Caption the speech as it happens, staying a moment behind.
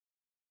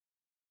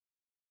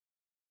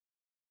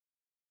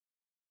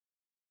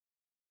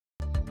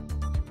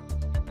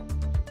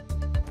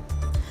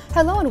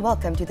Hello and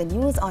welcome to the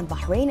news on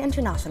Bahrain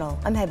International.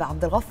 I'm Heba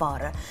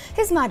Abdul-Ghaffar.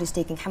 His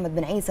Majesty King Hamad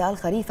bin Isa Al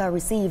Khalifa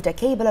received a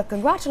cable of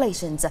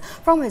congratulations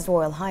from His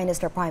Royal Highness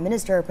the Prime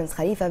Minister Prince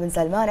Khalifa bin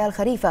Salman Al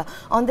Khalifa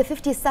on the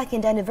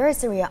 52nd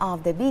anniversary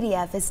of the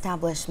BDF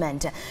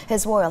establishment.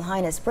 His Royal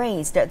Highness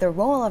praised the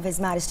role of His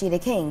Majesty the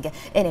King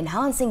in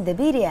enhancing the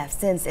BDF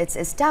since its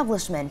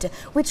establishment,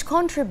 which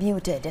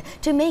contributed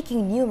to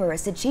making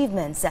numerous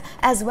achievements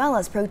as well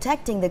as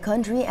protecting the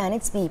country and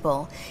its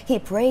people. He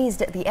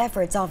praised the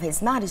efforts of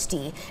His Majesty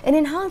in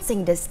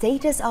enhancing the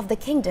status of the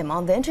kingdom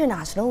on the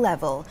international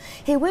level.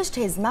 He wished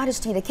His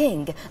Majesty the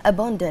King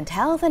abundant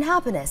health and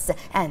happiness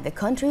and the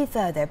country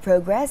further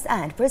progress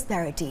and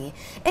prosperity.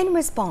 In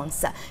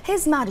response,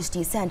 His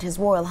Majesty sent His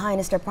Royal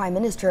Highness the Prime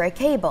Minister a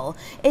cable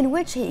in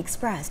which he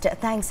expressed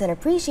thanks and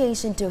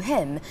appreciation to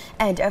him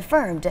and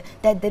affirmed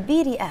that the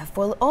BDF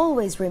will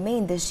always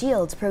remain the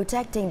shield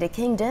protecting the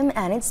kingdom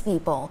and its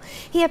people.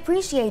 He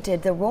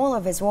appreciated the role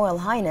of His Royal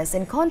Highness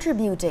in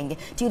contributing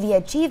to the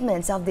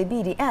achievements of the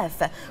BDF,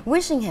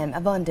 wishing him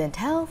abundant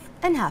health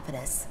and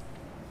happiness.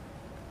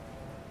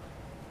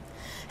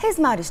 His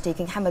Majesty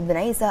King Hamad bin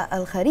Isa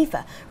Al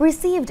Khalifa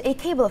received a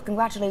cable of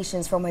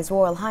congratulations from His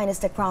Royal Highness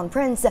the Crown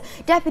Prince,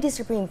 Deputy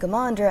Supreme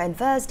Commander and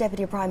First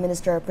Deputy Prime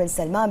Minister Prince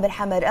Salman bin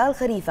Hamad Al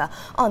Khalifa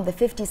on the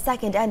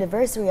 52nd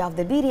anniversary of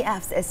the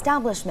BDF's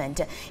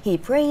establishment. He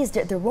praised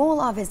the role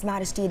of His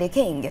Majesty the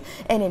King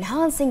in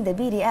enhancing the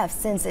BDF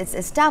since its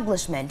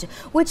establishment,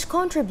 which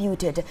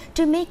contributed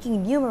to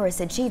making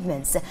numerous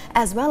achievements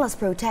as well as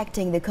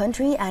protecting the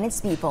country and its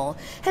people.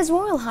 His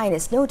Royal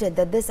Highness noted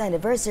that this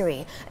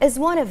anniversary is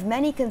one of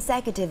many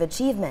consecutive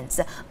achievements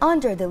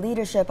under the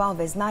leadership of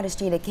His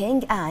Majesty the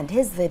King and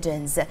his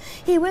visions.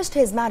 He wished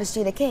His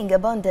Majesty the King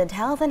abundant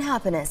health and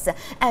happiness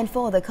and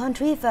for the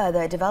country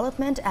further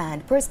development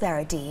and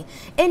prosperity.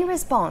 In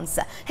response,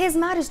 His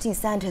Majesty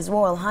sent His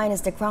Royal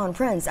Highness the Crown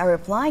Prince a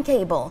reply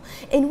cable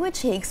in which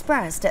he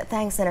expressed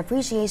thanks and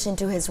appreciation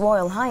to His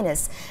Royal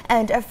Highness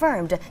and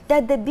affirmed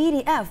that the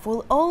BDF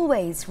will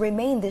always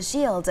remain the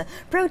shield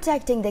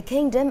protecting the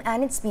kingdom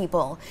and its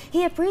people.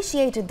 He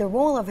appreciated the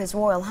role of His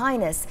Royal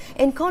Highness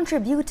in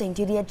contributing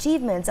to the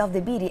achievements of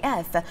the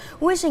BDF,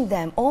 wishing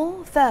them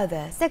all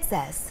further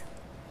success.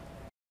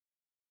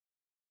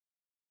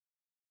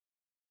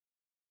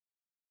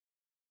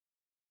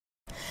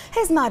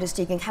 His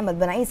Majesty King Hamad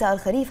bin Isa Al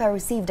Khalifa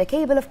received a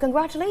cable of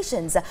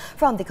congratulations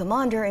from the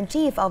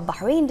Commander-in-Chief of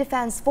Bahrain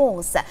Defense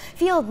Force,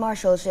 Field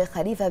Marshal Sheikh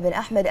Khalifa bin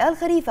Ahmed Al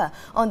Khalifa,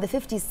 on the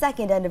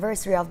 52nd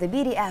anniversary of the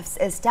BDF's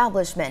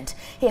establishment.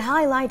 He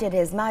highlighted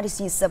His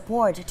Majesty's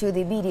support to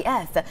the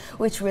BDF,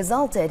 which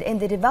resulted in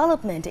the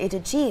development it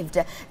achieved.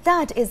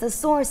 That is a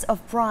source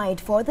of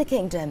pride for the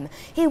kingdom.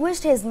 He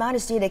wished His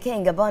Majesty the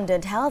King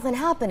abundant health and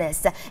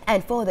happiness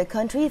and for the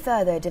country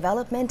further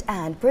development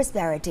and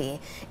prosperity.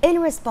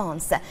 In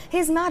response,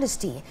 His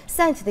Majesty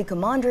sent the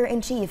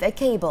Commander-in-Chief a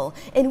cable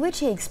in which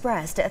he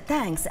expressed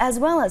thanks as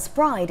well as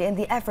pride in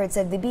the efforts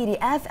of the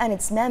BDF and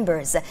its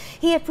members.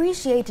 He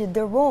appreciated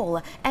the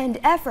role and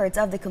efforts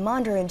of the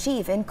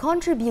Commander-in-Chief in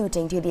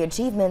contributing to the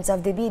achievements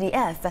of the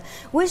BDF,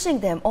 wishing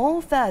them all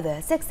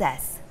further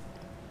success.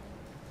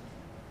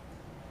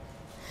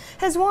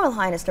 His Royal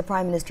Highness the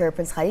Prime Minister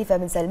Prince Khalifa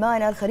bin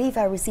Salman Al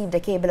Khalifa received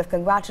a cable of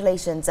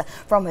congratulations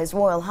from His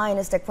Royal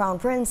Highness the Crown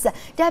Prince,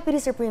 Deputy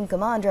Supreme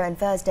Commander and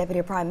First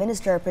Deputy Prime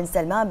Minister Prince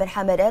Salman bin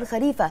Hamad Al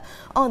Khalifa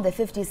on the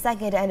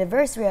 52nd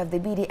anniversary of the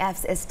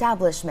BDF's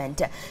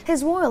establishment.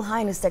 His Royal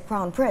Highness the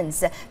Crown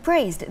Prince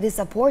praised the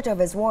support of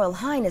His Royal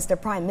Highness the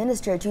Prime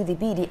Minister to the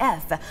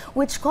BDF,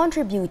 which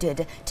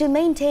contributed to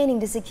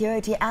maintaining the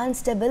security and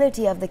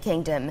stability of the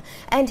kingdom,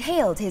 and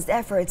hailed his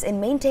efforts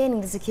in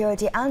maintaining the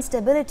security and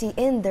stability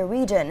in the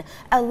region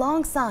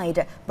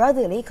alongside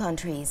brotherly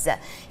countries.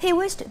 He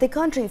wished the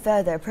country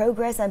further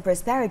progress and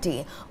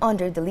prosperity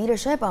under the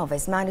leadership of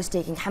His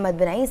Majesty King Hamad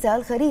bin Isa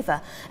Al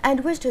Khalifa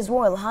and wished His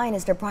Royal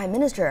Highness the Prime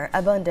Minister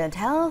abundant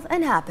health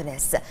and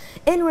happiness.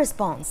 In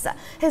response,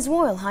 His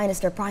Royal Highness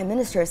the Prime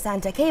Minister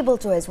sent a cable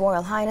to His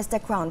Royal Highness the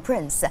Crown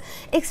Prince,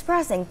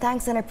 expressing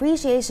thanks and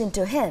appreciation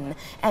to him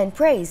and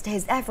praised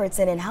his efforts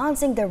in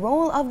enhancing the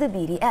role of the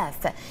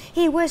BDF.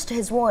 He wished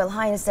His Royal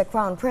Highness the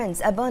Crown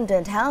Prince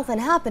abundant health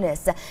and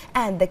happiness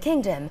and the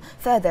kingdom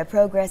further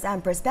progress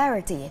and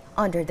prosperity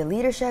under the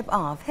leadership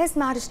of His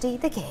Majesty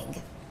the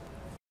King.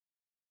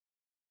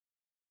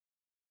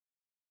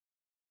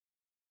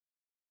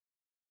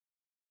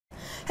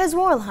 His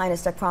Royal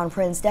Highness the Crown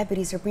Prince,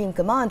 Deputy Supreme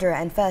Commander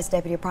and First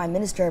Deputy Prime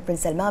Minister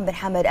Prince Salman bin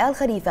Hamad Al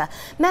Khalifa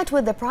met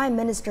with the Prime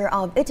Minister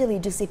of Italy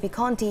Giuseppe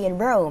Conte in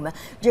Rome.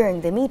 During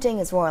the meeting,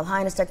 His Royal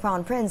Highness the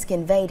Crown Prince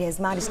conveyed His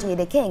Majesty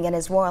the King and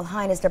His Royal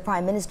Highness the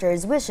Prime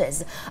Minister's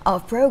wishes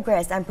of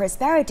progress and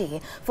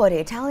prosperity for the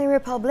Italian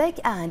Republic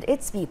and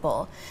its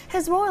people.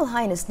 His Royal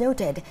Highness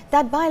noted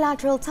that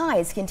bilateral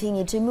ties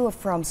continue to move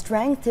from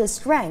strength to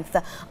strength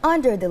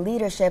under the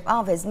leadership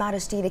of His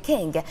Majesty the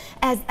King,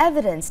 as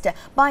evidenced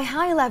by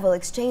highlighting high-level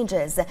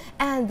exchanges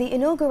and the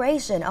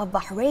inauguration of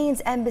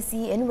Bahrain's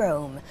embassy in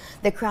Rome.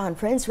 The Crown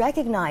Prince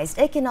recognized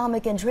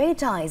economic and trade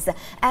ties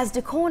as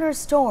the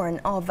cornerstone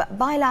of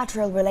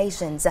bilateral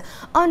relations,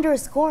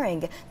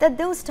 underscoring that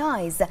those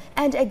ties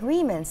and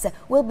agreements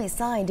will be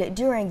signed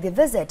during the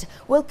visit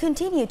will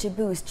continue to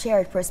boost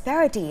shared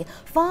prosperity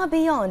far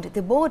beyond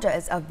the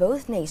borders of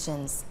both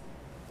nations.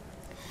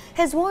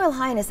 His Royal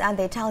Highness and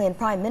the Italian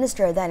Prime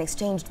Minister then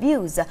exchanged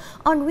views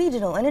on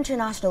regional and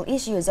international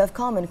issues of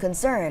common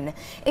concern.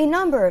 A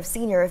number of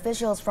senior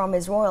officials from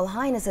His Royal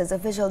Highness's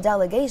official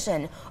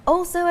delegation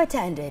also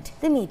attended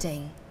the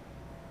meeting.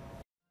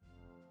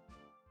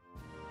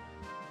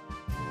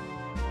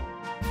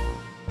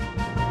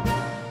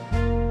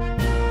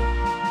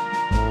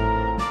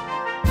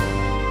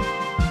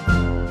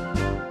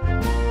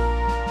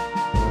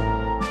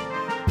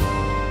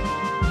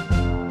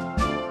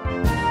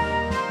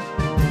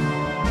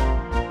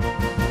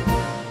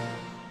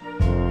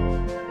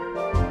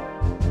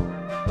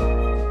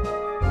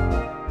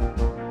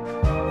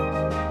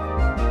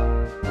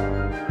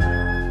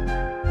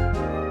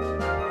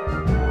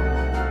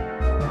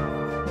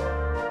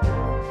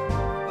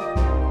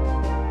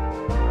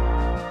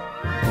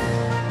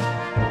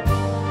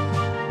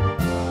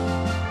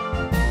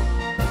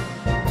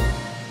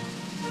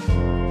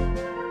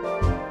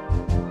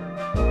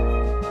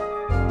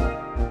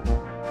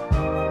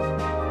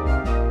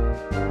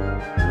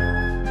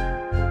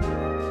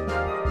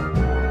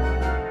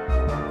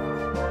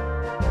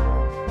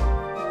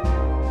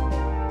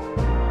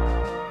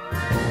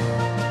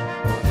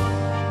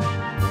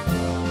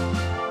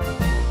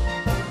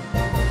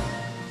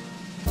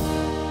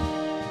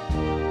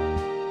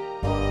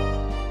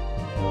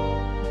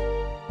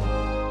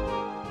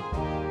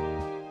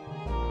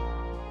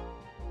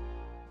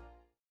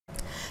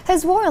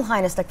 His Royal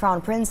Highness the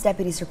Crown Prince,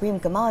 Deputy Supreme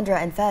Commander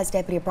and First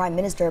Deputy Prime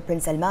Minister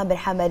Prince Salman bin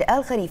Hamad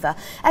Al Khalifa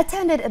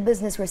attended a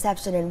business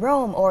reception in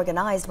Rome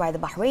organized by the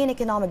Bahrain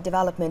Economic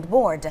Development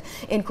Board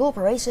in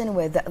cooperation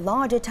with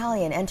large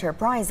Italian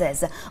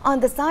enterprises on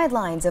the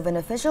sidelines of an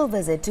official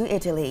visit to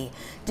Italy.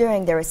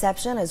 During the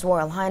reception, His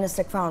Royal Highness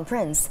the Crown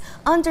Prince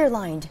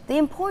underlined the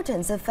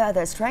importance of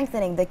further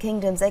strengthening the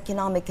kingdom's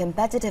economic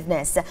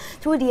competitiveness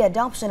through the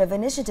adoption of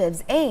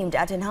initiatives aimed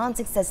at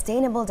enhancing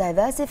sustainable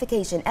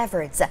diversification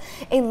efforts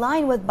in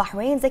line with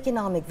Bahrain's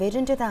Economic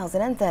Vision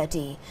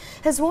 2030.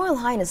 His Royal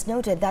Highness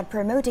noted that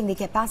promoting the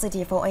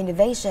capacity for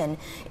innovation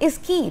is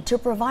key to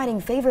providing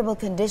favorable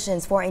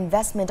conditions for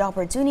investment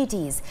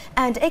opportunities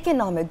and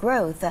economic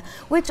growth,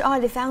 which are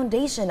the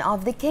foundation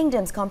of the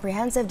kingdom's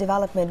comprehensive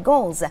development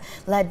goals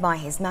led by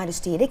His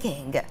Majesty the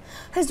King.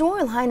 His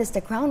Royal Highness the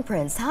Crown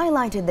Prince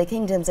highlighted the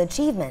kingdom's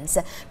achievements,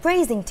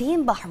 praising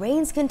Team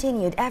Bahrain's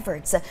continued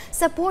efforts,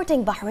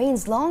 supporting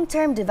Bahrain's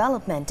long-term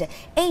development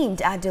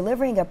aimed at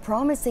delivering a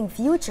promising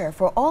future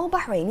for all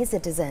Bahraini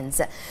citizens.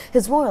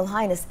 His Royal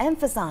Highness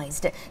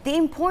emphasized the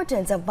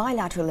importance of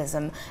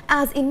bilateralism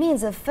as a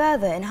means of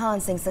further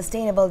enhancing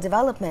sustainable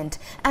development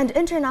and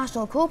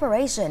international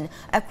cooperation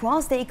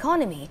across the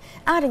economy,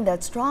 adding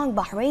that strong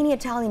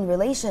Bahraini-Italian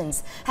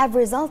relations have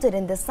resulted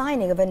in the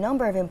signing of a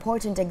number of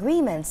important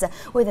agreements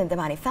within the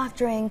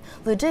manufacturing,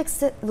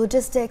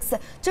 logistics,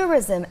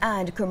 tourism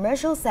and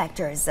commercial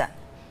sectors.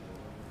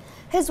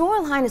 His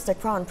Royal Highness the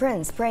Crown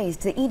Prince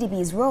praised the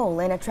EDB's role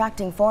in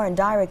attracting foreign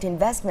direct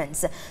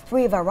investments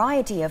through a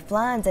variety of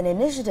plans and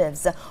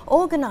initiatives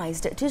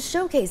organized to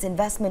showcase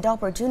investment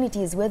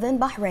opportunities within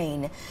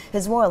Bahrain.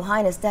 His Royal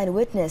Highness then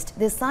witnessed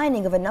the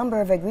signing of a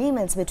number of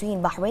agreements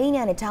between Bahraini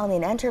and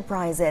Italian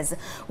enterprises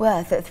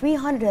worth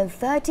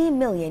 330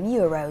 million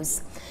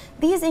euros.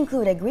 These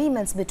include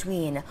agreements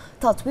between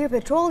Tatweer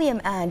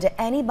Petroleum and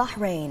Eni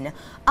Bahrain,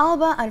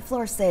 Alba and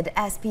Florsid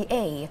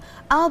SPA,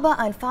 Alba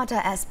and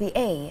Fatah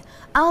SPA,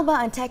 Alba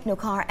and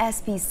Technocar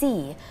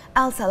SPC,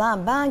 Al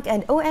Salam Bank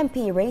and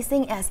OMP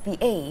Racing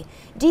SPA,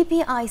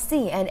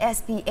 DPIC and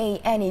SPA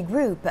Eni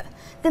Group.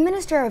 The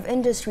Minister of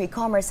Industry,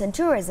 Commerce and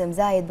Tourism,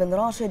 Zayed bin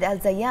Rashid Al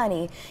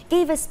Zayani,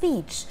 gave a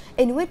speech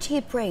in which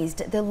he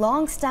praised the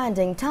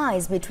long-standing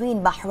ties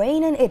between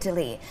Bahrain and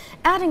Italy,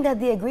 adding that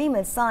the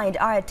agreements signed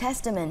are a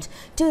testament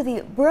to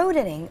the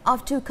broadening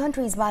of two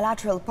countries'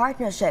 bilateral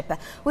partnership,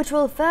 which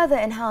will further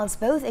enhance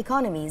both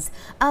economies.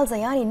 Al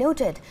Zayani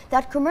noted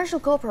that commercial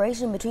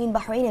cooperation between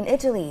Bahrain and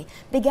Italy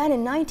began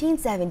in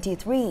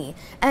 1973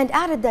 and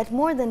added that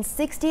more than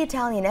 60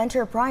 Italian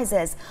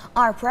enterprises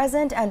are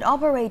present and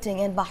operating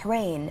in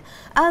Bahrain.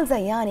 Al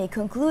Zayani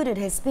concluded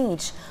his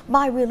speech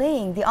by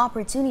relaying the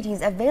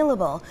opportunities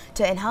available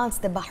to enhance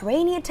the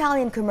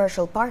Bahraini-Italian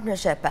commercial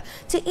partnership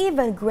to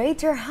even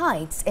greater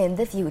heights in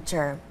the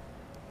future.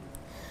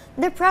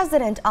 The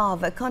president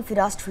of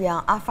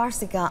Confindustria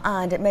Africa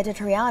and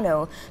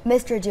Mediterraneo,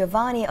 Mr.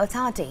 Giovanni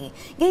Ottati,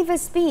 gave a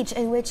speech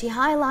in which he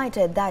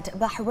highlighted that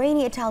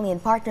Bahraini-Italian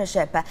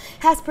partnership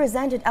has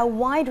presented a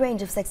wide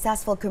range of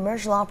successful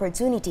commercial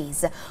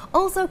opportunities.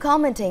 Also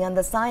commenting on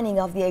the signing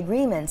of the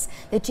agreements,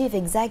 the chief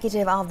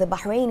executive of the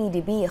Bahraini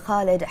DB,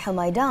 Khalid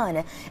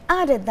Hamaidan,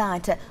 added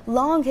that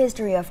long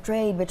history of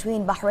trade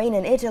between Bahrain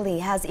and Italy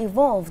has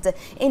evolved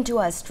into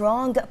a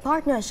strong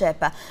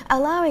partnership,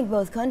 allowing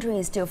both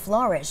countries to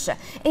flourish.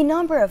 A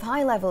number of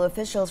high-level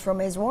officials from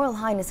His Royal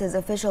Highness's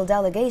official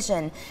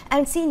delegation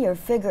and senior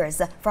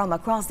figures from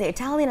across the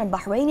Italian and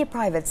Bahraini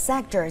private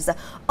sectors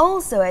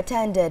also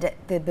attended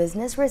the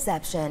business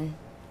reception.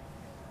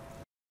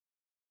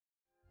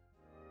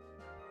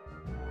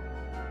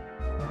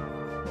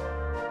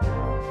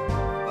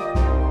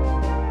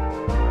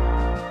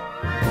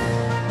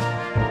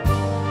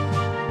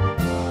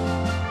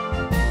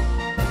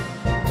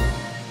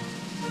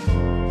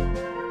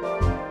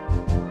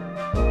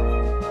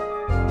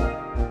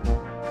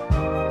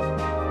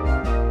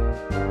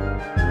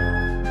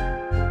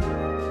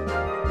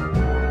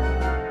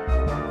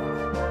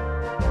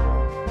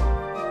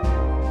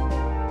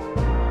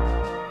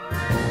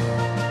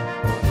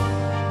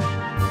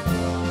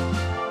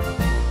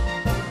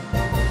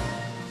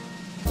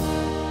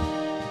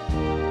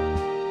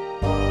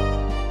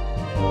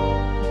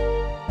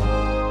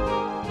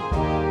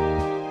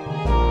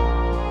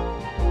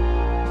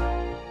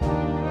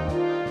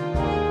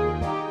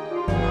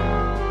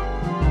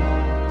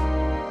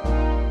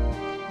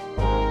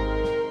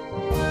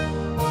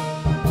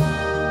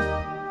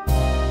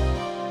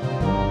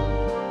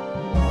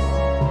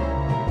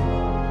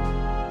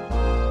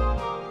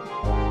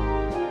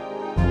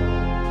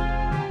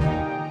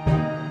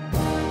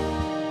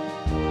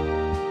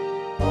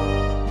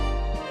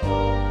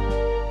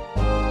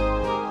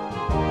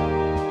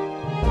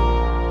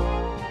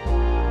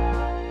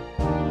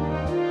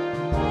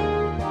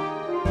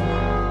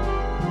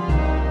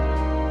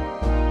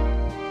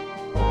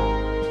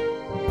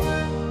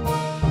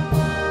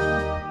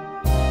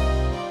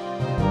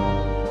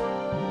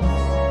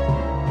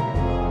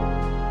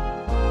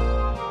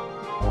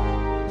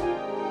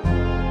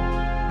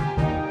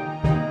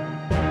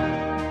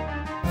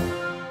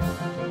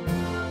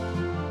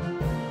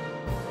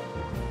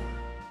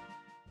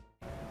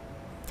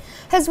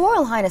 His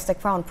Royal Highness the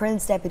Crown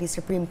Prince, Deputy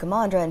Supreme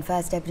Commander and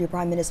First Deputy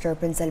Prime Minister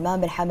Prince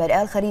Salman bin Hamad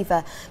Al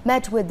Khalifa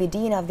met with the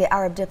Dean of the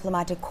Arab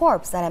Diplomatic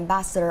Corps and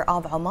Ambassador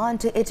of Oman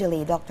to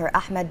Italy, Dr.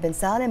 Ahmed bin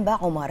Salim Ba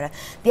Umar,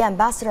 the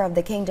Ambassador of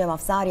the Kingdom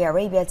of Saudi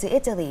Arabia to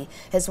Italy,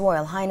 His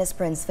Royal Highness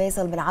Prince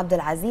Faisal bin Abdul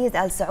Aziz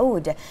Al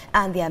Saud,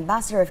 and the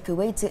Ambassador of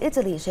Kuwait to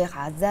Italy, Sheikh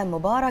Azzam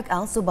Mubarak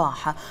Al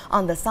Subah,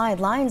 on the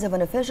sidelines of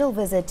an official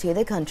visit to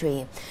the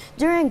country.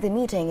 During the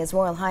meeting, His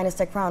Royal Highness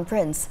the Crown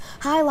Prince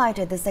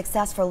highlighted the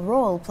successful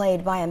role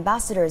played by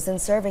ambassadors in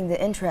serving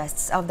the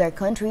interests of their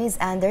countries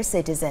and their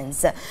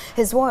citizens.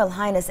 His Royal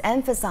Highness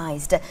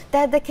emphasized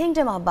that the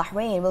Kingdom of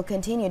Bahrain will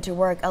continue to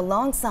work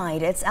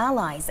alongside its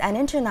allies and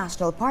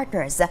international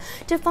partners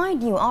to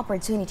find new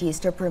opportunities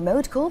to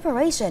promote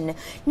cooperation,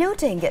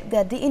 noting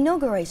that the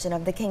inauguration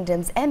of the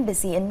Kingdom's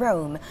embassy in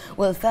Rome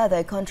will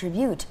further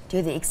contribute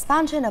to the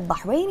expansion of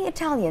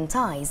Bahraini-Italian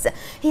ties.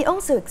 He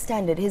also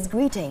extended his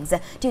greetings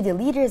to the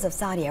leaders of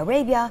Saudi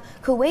Arabia,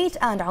 Kuwait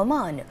and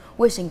Oman,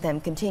 wishing them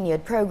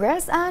continued progress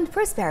and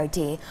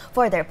prosperity.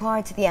 For their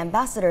part, the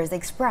ambassadors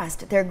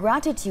expressed their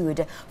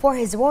gratitude for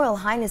His Royal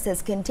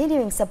Highness's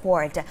continuing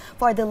support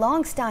for the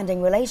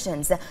long-standing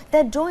relations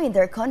that join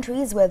their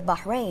countries with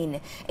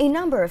Bahrain. A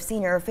number of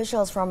senior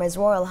officials from His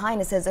Royal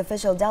Highness's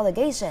official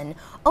delegation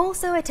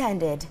also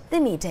attended the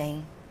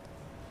meeting.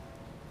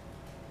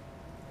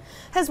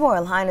 His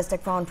Royal Highness the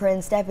Crown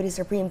Prince, Deputy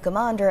Supreme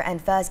Commander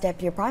and First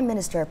Deputy Prime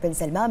Minister Prince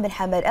Salman bin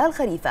Hamad Al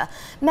Khalifa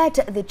met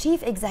the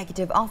Chief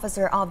Executive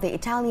Officer of the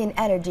Italian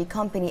energy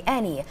company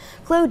Eni,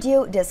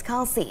 Claudio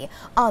Descalzi,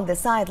 on the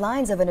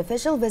sidelines of an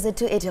official visit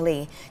to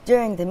Italy.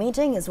 During the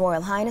meeting, His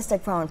Royal Highness the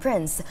Crown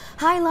Prince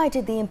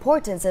highlighted the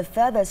importance of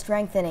further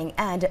strengthening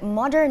and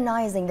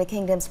modernizing the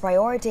Kingdom's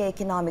priority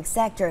economic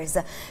sectors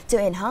to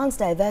enhance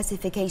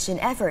diversification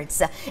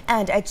efforts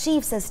and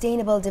achieve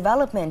sustainable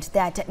development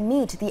that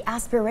meet the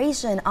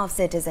aspirations of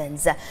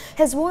citizens.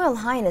 His Royal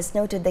Highness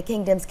noted the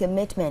Kingdom's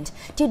commitment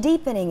to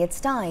deepening its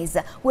ties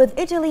with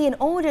Italy in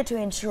order to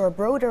ensure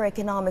broader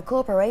economic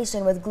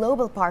cooperation with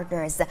global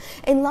partners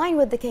in line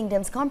with the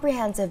Kingdom's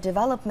comprehensive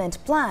development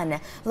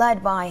plan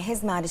led by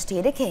His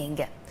Majesty the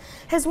King.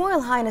 His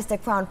Royal Highness the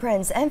Crown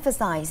Prince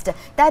emphasized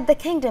that the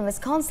Kingdom is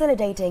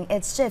consolidating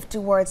its shift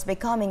towards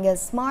becoming a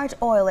smart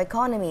oil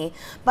economy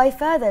by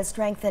further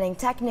strengthening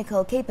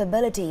technical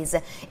capabilities,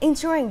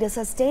 ensuring the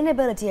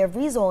sustainability of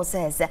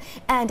resources,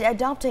 and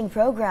adopting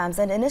programs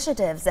and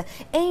initiatives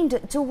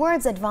aimed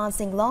towards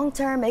advancing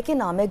long-term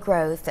economic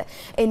growth.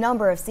 A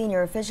number of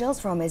senior officials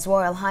from His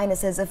Royal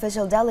Highness's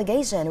official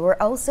delegation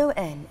were also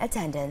in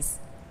attendance.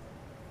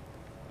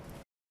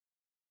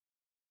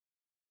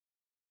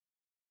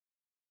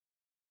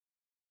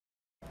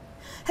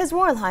 His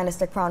Royal Highness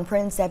the Crown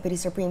Prince, Deputy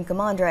Supreme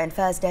Commander and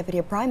First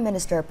Deputy Prime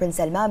Minister Prince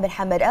Salman bin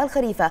Hamad Al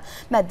Khalifa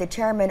met the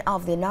chairman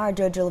of the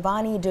Nardo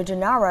Giovanni Di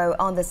Gennaro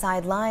on the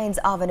sidelines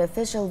of an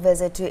official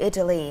visit to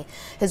Italy.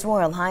 His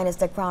Royal Highness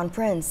the Crown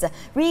Prince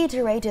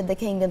reiterated the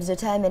kingdom's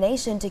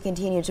determination to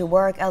continue to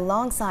work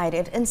alongside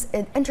its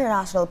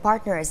international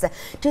partners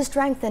to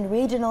strengthen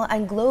regional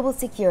and global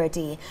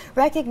security,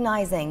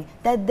 recognizing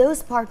that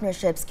those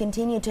partnerships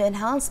continue to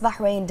enhance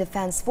Bahrain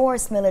Defense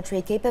Force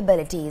military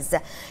capabilities.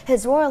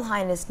 His Royal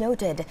Highness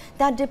noted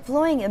that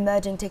deploying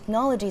emerging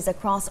technologies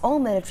across all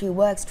military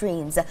work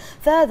streams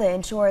further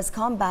ensures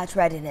combat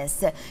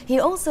readiness. He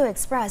also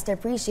expressed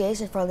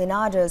appreciation for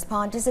Leonardo's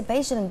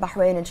participation in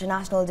Bahrain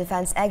International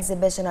Defense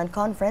Exhibition and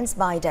Conference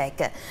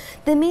BIDEC.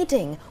 The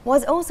meeting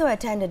was also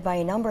attended by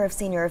a number of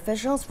senior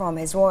officials from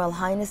His Royal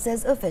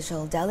Highness's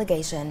official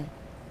delegation.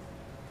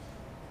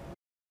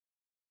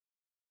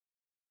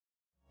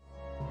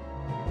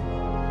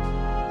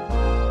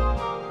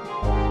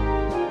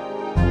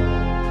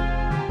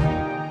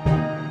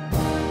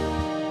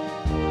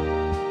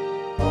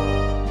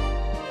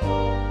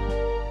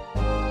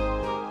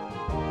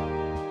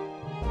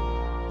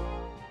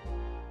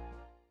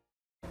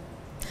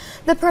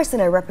 The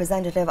personal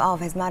representative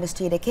of His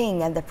Majesty the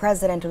King and the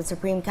President of the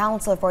Supreme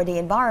Council for the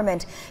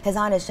Environment, His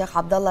Highness Sheikh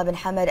Abdullah bin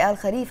Hamad Al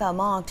Khalifa,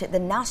 marked the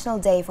National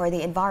Day for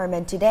the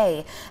Environment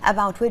today,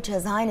 about which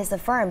His Highness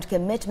affirmed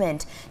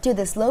commitment to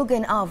the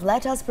slogan of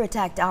 "Let us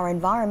protect our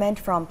environment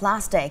from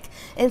plastic,"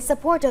 in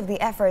support of the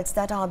efforts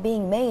that are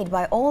being made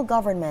by all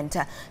government,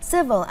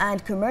 civil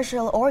and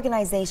commercial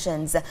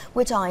organizations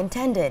which are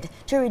intended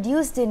to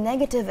reduce the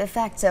negative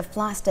effects of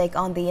plastic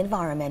on the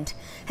environment.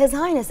 His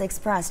Highness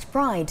expressed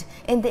pride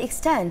in the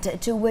extent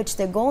to which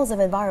the goals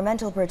of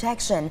environmental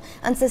protection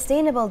and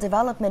sustainable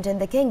development in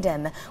the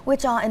kingdom,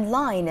 which are in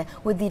line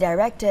with the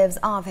directives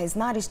of His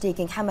Majesty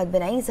King Hamad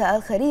bin Isa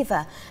Al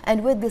Khalifa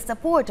and with the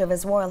support of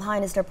His Royal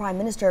Highness the Prime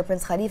Minister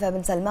Prince Khalifa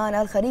bin Salman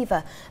Al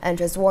Khalifa and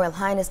His Royal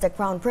Highness the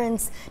Crown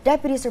Prince,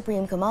 Deputy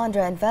Supreme Commander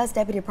and First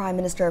Deputy Prime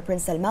Minister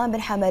Prince Salman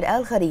bin Hamad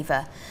Al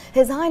Khalifa.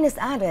 His Highness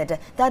added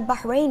that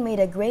Bahrain made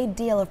a great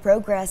deal of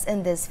progress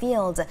in this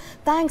field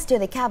thanks to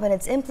the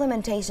Cabinet's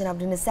implementation of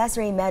the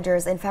necessary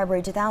measures in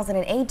February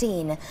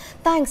 2018,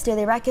 thanks to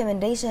the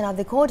recommendation of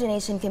the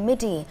Coordination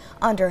Committee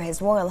under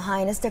His Royal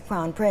Highness the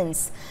Crown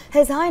Prince.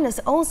 His Highness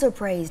also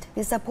praised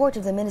the support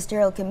of the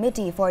Ministerial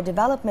Committee for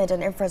Development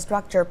and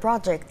Infrastructure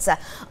Projects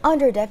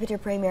under Deputy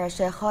Premier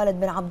Sheikh Khalid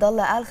bin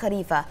Abdullah Al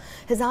Khalifa.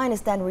 His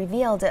Highness then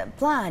revealed a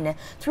plan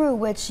through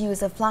which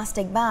use of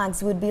plastic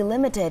bags would be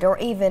limited or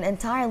even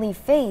entirely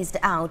phased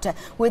out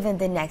within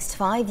the next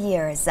 5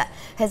 years.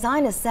 His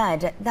Highness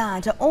said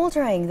that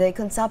altering the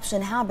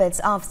consumption habits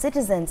of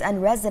citizens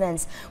and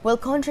residents will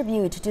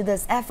contribute to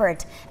this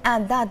effort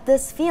and that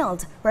this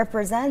field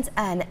represents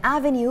an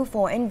avenue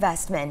for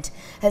investment.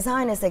 His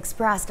Highness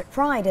expressed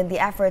pride in the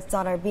efforts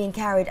that are being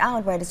carried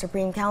out by the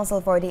Supreme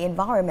Council for the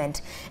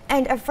Environment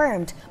and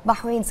affirmed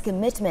Bahrain's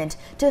commitment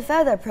to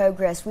further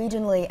progress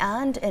regionally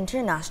and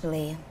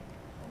internationally.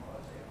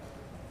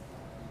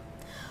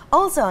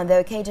 Also, on the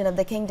occasion of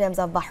the Kingdoms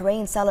of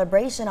Bahrain's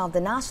celebration of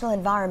the National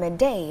Environment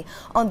Day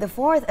on the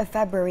 4th of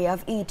February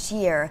of each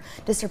year,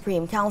 the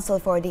Supreme Council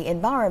for the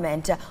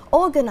Environment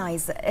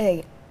organized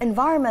an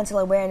environmental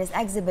awareness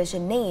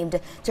exhibition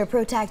named "To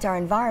Protect Our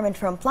Environment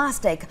from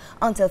Plastic"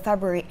 until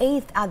February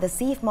 8th at the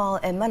Seif Mall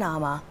in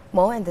Manama.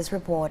 More in this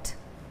report.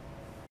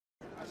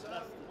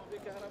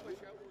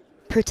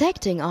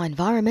 Protecting Our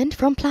Environment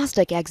from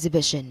Plastic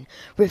exhibition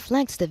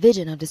reflects the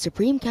vision of the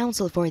Supreme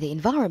Council for the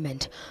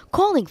Environment,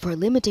 calling for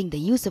limiting the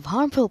use of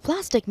harmful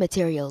plastic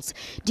materials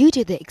due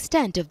to the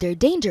extent of their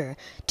danger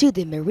to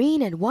the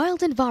marine and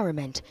wild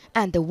environment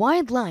and the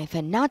wildlife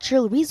and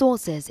natural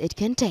resources it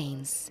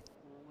contains.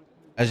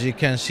 As you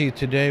can see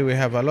today, we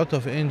have a lot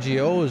of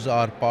NGOs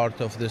are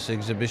part of this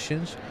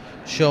exhibitions,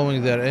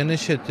 showing their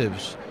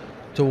initiatives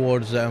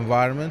towards the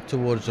environment,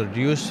 towards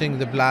reducing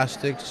the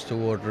plastics,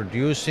 toward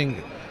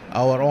reducing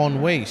our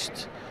own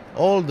waste.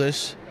 All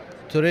this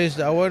to raise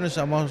the awareness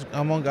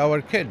among our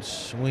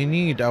kids. We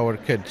need our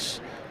kids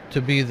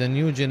to be the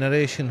new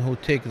generation who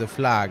take the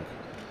flag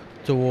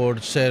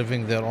towards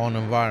serving their own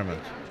environment.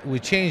 We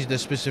changed the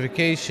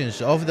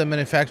specifications of the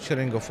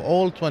manufacturing of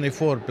all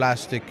 24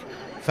 plastic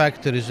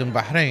factories in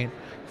Bahrain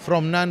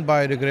from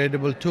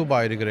non-biodegradable to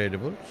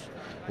biodegradables.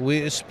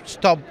 We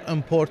stopped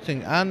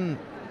importing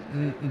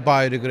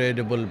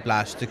unbiodegradable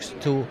plastics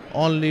to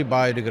only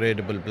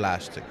biodegradable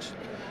plastics.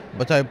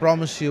 But I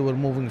promise you we're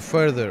moving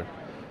further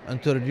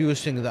into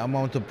reducing the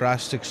amount of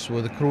plastics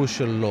with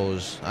crucial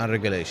laws and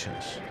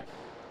regulations.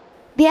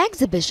 The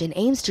exhibition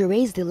aims to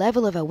raise the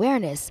level of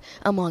awareness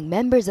among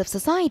members of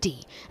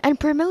society and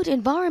promote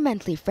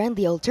environmentally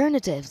friendly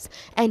alternatives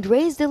and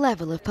raise the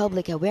level of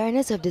public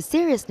awareness of the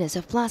seriousness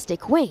of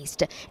plastic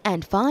waste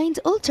and find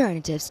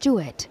alternatives to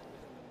it.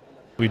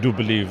 We do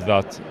believe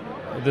that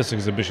this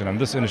exhibition and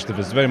this initiative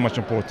is very much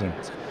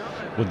important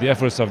with the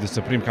efforts of the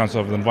Supreme Council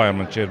of the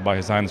Environment chaired by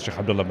His Highness Sheikh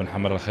Abdullah bin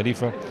Hamad Al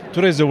Khalifa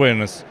to raise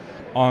awareness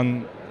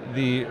on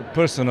the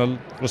personal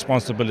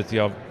responsibility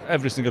of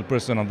every single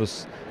person on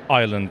this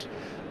island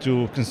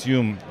to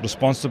consume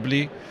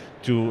responsibly,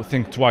 to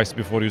think twice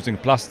before using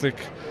plastic,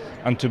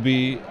 and to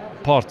be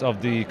part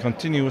of the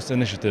continuous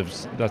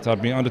initiatives that are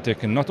being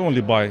undertaken not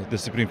only by the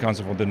Supreme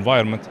Council for the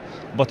Environment,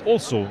 but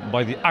also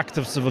by the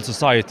active civil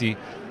society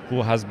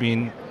who has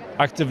been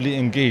actively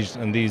engaged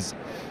in these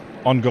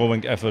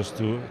ongoing efforts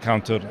to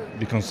counter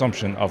the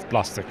consumption of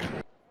plastic.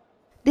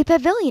 The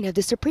pavilion of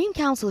the Supreme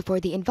Council for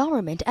the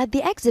Environment at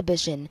the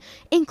exhibition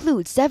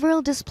includes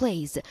several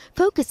displays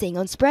focusing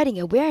on spreading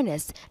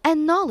awareness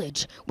and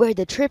knowledge, where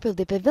the trip of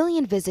the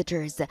pavilion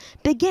visitors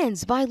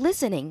begins by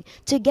listening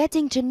to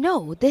getting to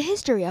know the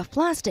history of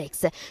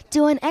plastics,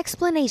 to an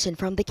explanation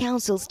from the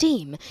Council's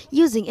team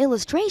using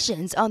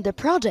illustrations on the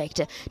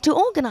project to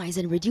organize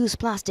and reduce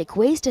plastic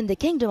waste in the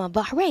Kingdom of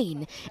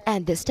Bahrain,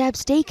 and the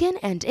steps taken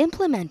and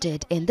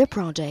implemented in the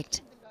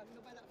project.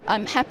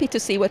 I'm happy to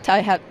see what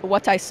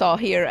I saw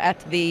here at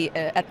the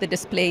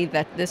display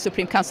that the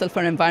Supreme Council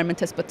for Environment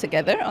has put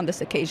together on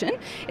this occasion.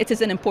 It is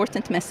an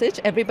important message.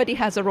 Everybody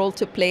has a role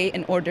to play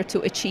in order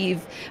to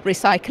achieve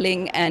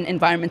recycling and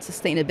environment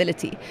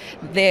sustainability.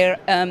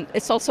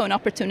 It's also an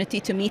opportunity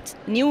to meet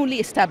newly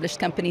established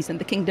companies in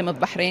the Kingdom of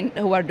Bahrain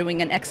who are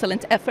doing an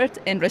excellent effort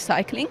in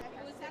recycling.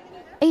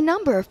 A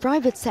number of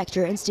private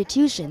sector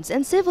institutions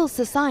and civil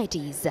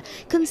societies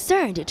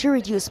concerned to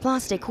reduce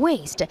plastic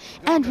waste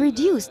and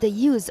reduce the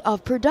use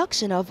of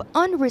production of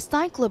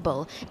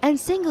unrecyclable and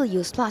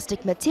single-use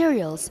plastic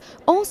materials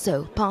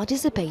also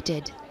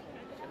participated.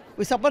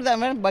 We support the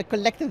environment by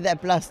collecting the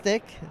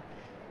plastic.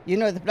 You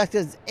know, the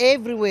plastic is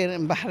everywhere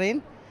in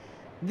Bahrain.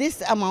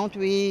 This amount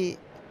we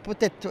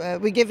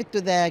give it to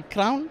the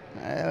Crown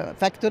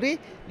factory.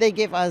 They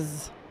give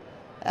us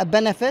a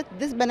benefit.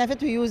 This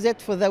benefit we use it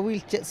for the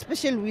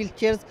special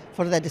wheelchairs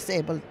for the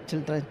disabled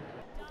children.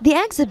 The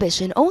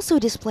exhibition also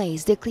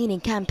displays the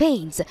cleaning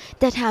campaigns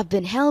that have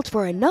been held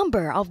for a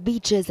number of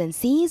beaches and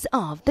seas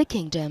of the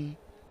kingdom.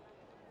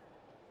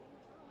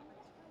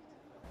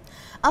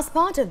 As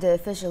part of the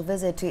official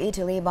visit to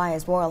Italy by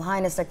His Royal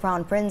Highness the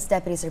Crown Prince,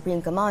 Deputy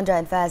Supreme Commander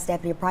and First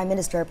Deputy Prime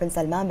Minister Prince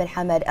Salman bin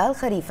Hamad Al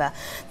Khalifa,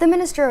 the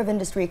Minister of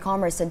Industry,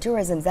 Commerce and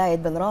Tourism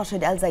Zayed bin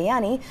Rashid Al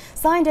Zayani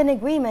signed an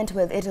agreement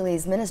with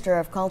Italy's Minister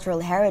of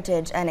Cultural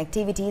Heritage and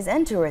Activities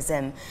and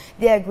Tourism.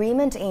 The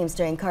agreement aims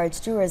to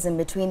encourage tourism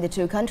between the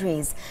two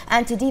countries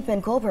and to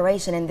deepen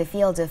cooperation in the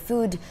field of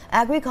food,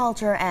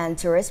 agriculture and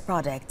tourist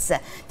products.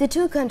 The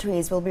two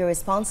countries will be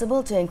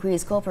responsible to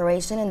increase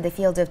cooperation in the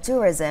field of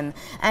tourism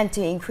and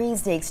to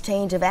increase the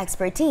exchange of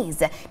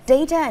expertise,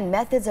 data and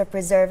methods of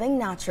preserving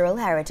natural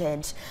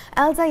heritage.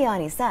 Al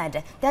Zayani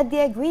said that the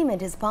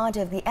agreement is part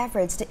of the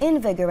efforts to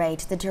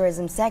invigorate the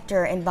tourism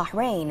sector in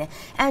Bahrain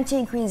and to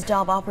increase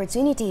job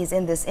opportunities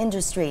in this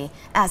industry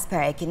as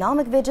per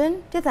Economic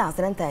Vision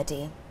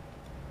 2030.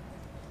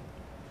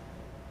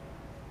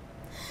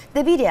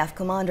 The BDF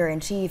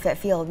Commander-in-Chief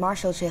Field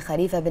Marshal Sheikh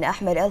Khalifa bin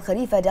Ahmed Al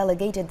Khalifa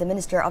delegated the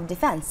Minister of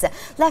Defense,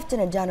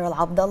 Lieutenant General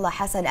Abdullah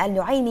Hassan Al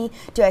Nuaimi,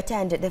 to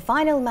attend the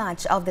final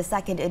match of the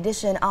second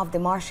edition of the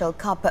Marshall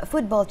Cup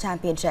Football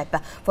Championship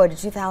for the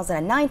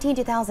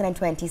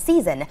 2019-2020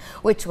 season,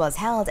 which was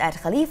held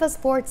at Khalifa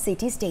Sports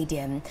City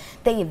Stadium.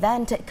 The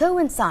event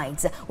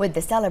coincides with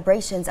the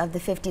celebrations of the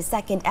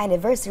 52nd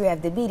anniversary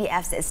of the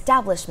BDF's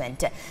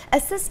establishment.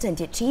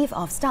 Assistant Chief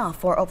of Staff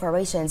for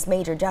Operations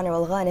Major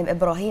General Ghanem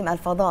Ibrahim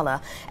Al-Fadala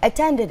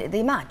attended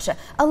the match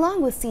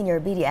along with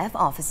senior BDF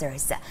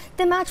officers.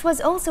 The match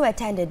was also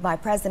attended by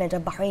President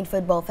of Bahrain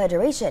Football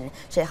Federation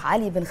Sheikh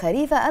Ali bin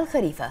Khalifa Al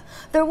Khalifa.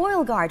 The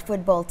Royal Guard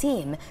football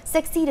team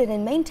succeeded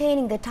in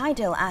maintaining the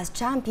title as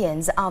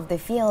champions of the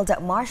Field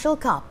Marshal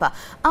Cup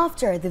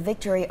after the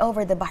victory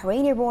over the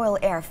Bahraini Royal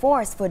Air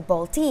Force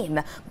football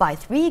team by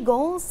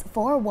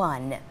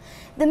 3-1.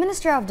 The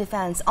Minister of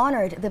Defense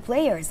honored the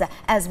players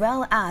as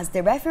well as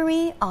the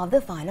referee of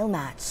the final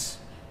match.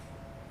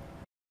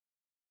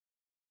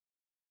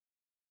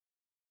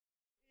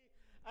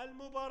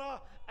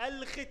 المباراة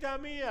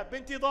الختامية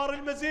بانتظار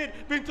المزيد،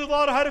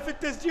 بانتظار هدف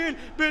التسجيل،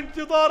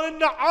 بانتظار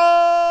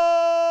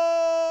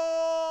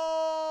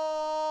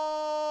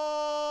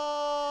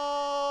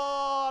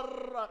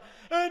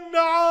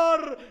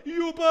النعار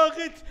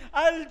يباغت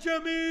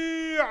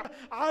الجميع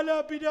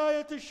على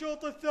بداية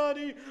الشوط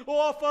الثاني.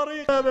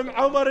 وفريق من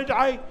عمر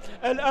دعي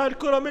الآن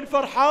كرة من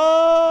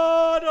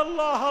فرحان،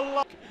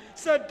 الله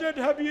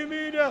سددها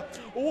بيمينه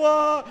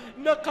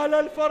ونقل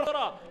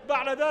الفرق.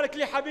 بعد ذلك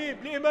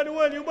لحبيب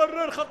لإيمانويل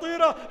يمرر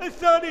خطيرة،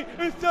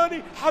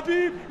 الثاني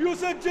حبيب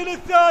يسجل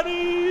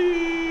الثاني.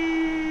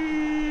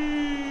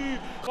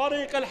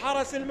 فريق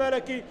الحرس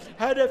الملكي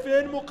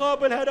هدفين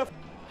مقابل هدف.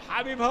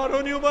 حبيب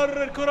هارون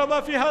يمرر كرة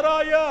ما فيها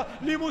راية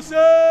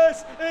لموسيس،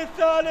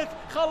 الثالث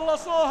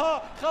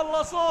خلصوها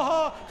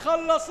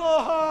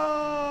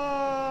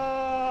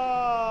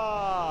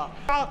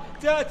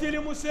تأتي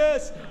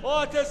لموسيس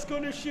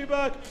وتسكن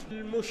الشباك.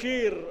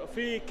 المشير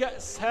في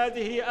كأس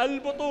هذه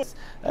البطولة،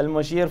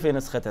 المشير في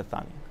نسخة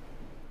الثانية.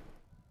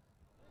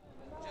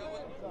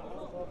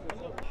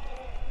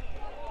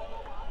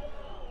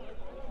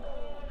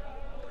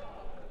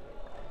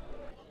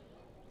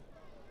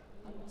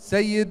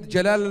 سيد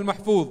جلال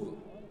المحفوظ،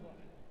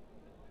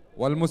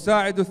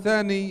 والمساعد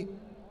الثاني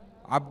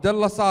عبد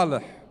الله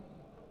صالح،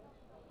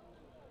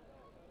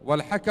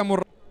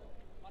 والحكم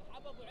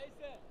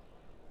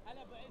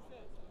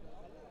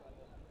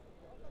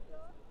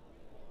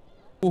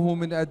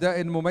من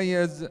أداء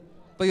مميز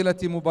طيلة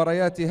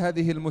مباريات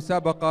هذه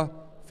المسابقة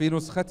في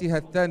نسختها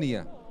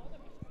الثانية.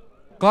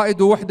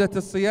 قائد وحدة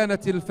الصيانة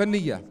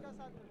الفنية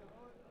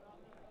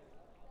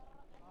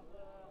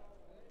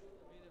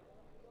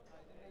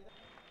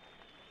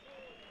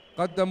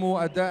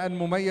قدموا أداء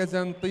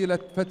مميزا طيلة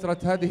فترة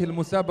هذه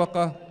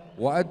المسابقة،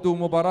 وأدوا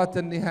مباراة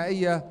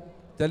نهائية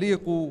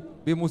تليق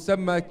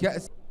بمسمى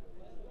كأس.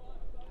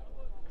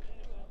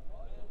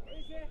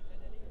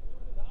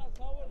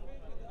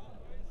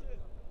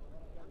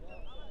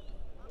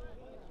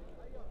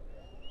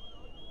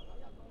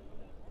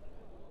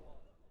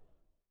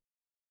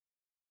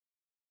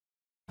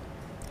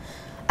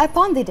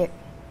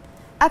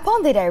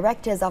 Upon the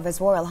directives of His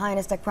Royal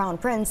Highness the Crown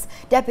Prince,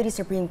 Deputy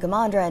Supreme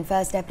Commander and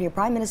First Deputy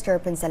Prime Minister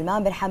Prince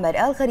Salman bin Hamad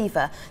Al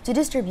Khalifa to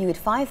distribute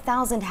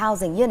 5,000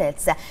 housing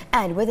units,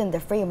 and within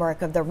the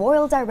framework of the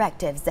royal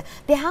directives,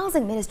 the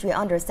Housing Ministry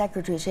under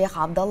Secretary Sheikh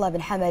Abdullah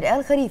bin Hamad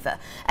Al Khalifa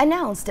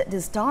announced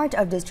the start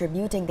of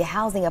distributing the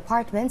housing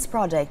apartments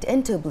project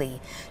in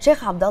Tubli.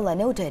 Sheikh Abdullah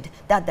noted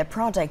that the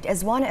project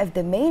is one of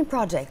the main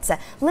projects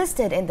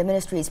listed in the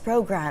ministry's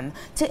program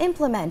to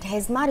implement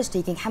His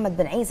Majesty King Hamad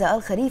bin Isa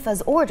Al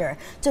Khalifa's order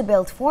to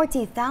build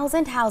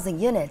 40,000 housing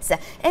units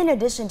in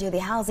addition to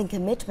the housing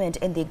commitment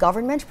in the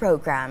government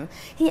program.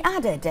 He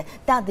added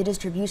that the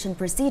distribution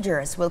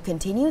procedures will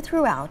continue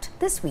throughout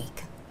this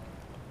week.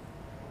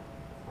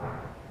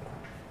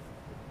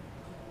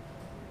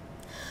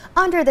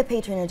 Under the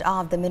patronage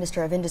of the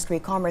Minister of Industry,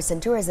 Commerce and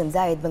Tourism,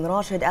 Zayed bin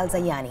Rashid Al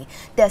Zayani,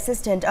 the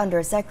Assistant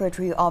Under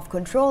Secretary of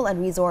Control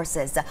and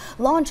Resources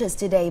launches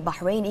today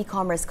Bahrain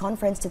E-Commerce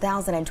Conference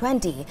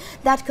 2020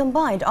 that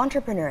combined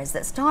entrepreneurs,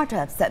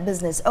 startups,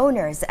 business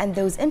owners and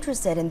those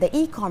interested in the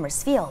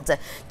e-commerce field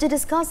to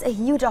discuss a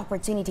huge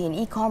opportunity in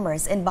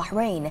e-commerce in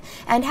Bahrain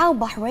and how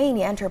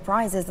Bahraini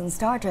enterprises and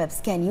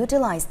startups can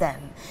utilize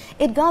them.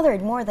 It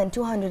gathered more than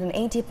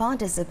 280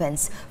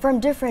 participants from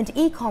different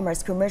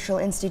e-commerce commercial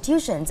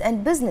institutions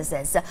and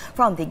businesses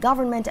from the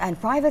government and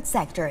private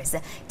sectors,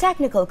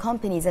 technical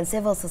companies and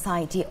civil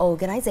society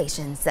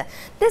organizations.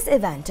 This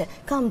event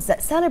comes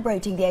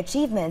celebrating the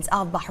achievements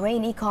of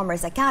Bahrain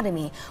E-Commerce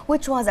Academy,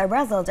 which was a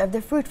result of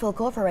the fruitful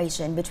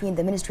cooperation between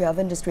the Ministry of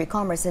Industry,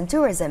 Commerce and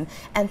Tourism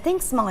and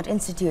Think Smart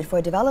Institute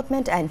for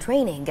Development and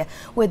Training,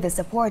 with the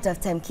support of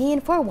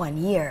Tamkeen for 1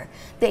 year.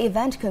 The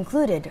event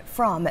concluded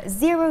from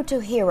Zero to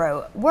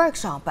Hero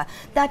workshop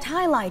that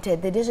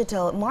highlighted the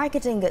digital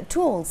marketing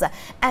tools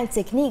and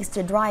techniques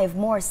to drive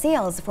more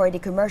sales for the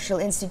commercial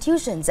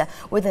institutions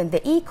within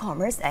the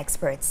e-commerce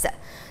experts.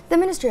 The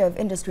Ministry of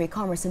Industry,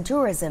 Commerce and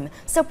Tourism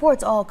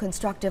supports all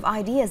constructive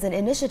ideas and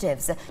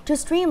initiatives to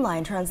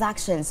streamline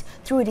transactions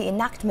through the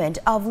enactment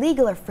of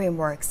legal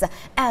frameworks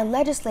and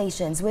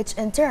legislations which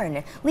in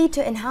turn lead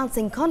to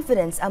enhancing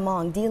confidence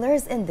among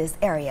dealers in these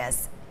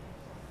areas.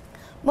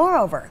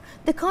 Moreover,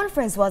 the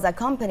conference was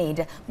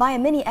accompanied by a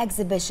mini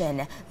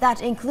exhibition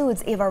that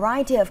includes a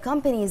variety of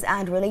companies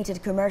and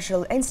related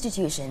commercial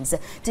institutions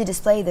to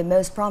display the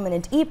most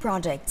prominent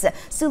e-projects,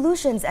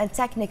 solutions and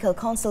technical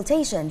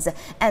consultations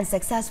and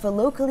successful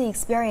locally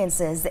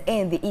experiences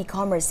in the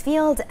e-commerce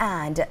field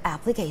and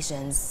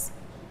applications.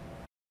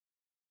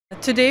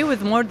 Today,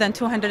 with more than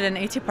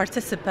 280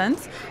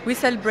 participants, we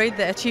celebrate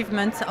the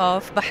achievements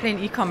of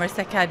Bahrain E-Commerce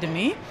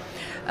Academy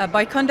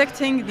by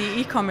conducting the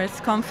e-commerce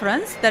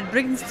conference that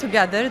brings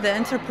together the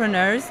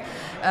entrepreneurs,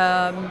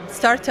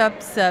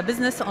 startups,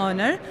 business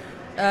owners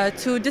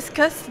to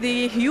discuss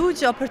the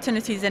huge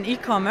opportunities in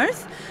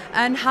e-commerce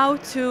and how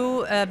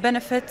to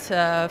benefit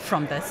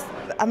from this.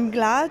 I'm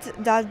glad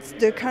that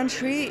the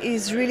country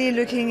is really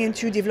looking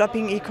into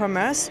developing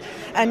e-commerce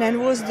and then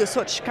was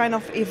such kind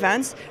of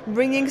events,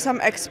 bringing some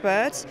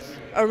experts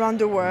around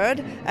the world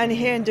and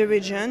here in the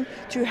region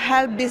to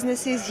help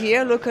businesses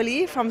here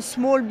locally, from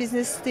small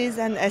businesses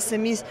and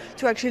SMEs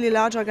to actually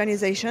large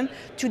organizations,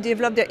 to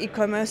develop their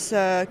e-commerce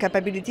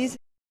capabilities.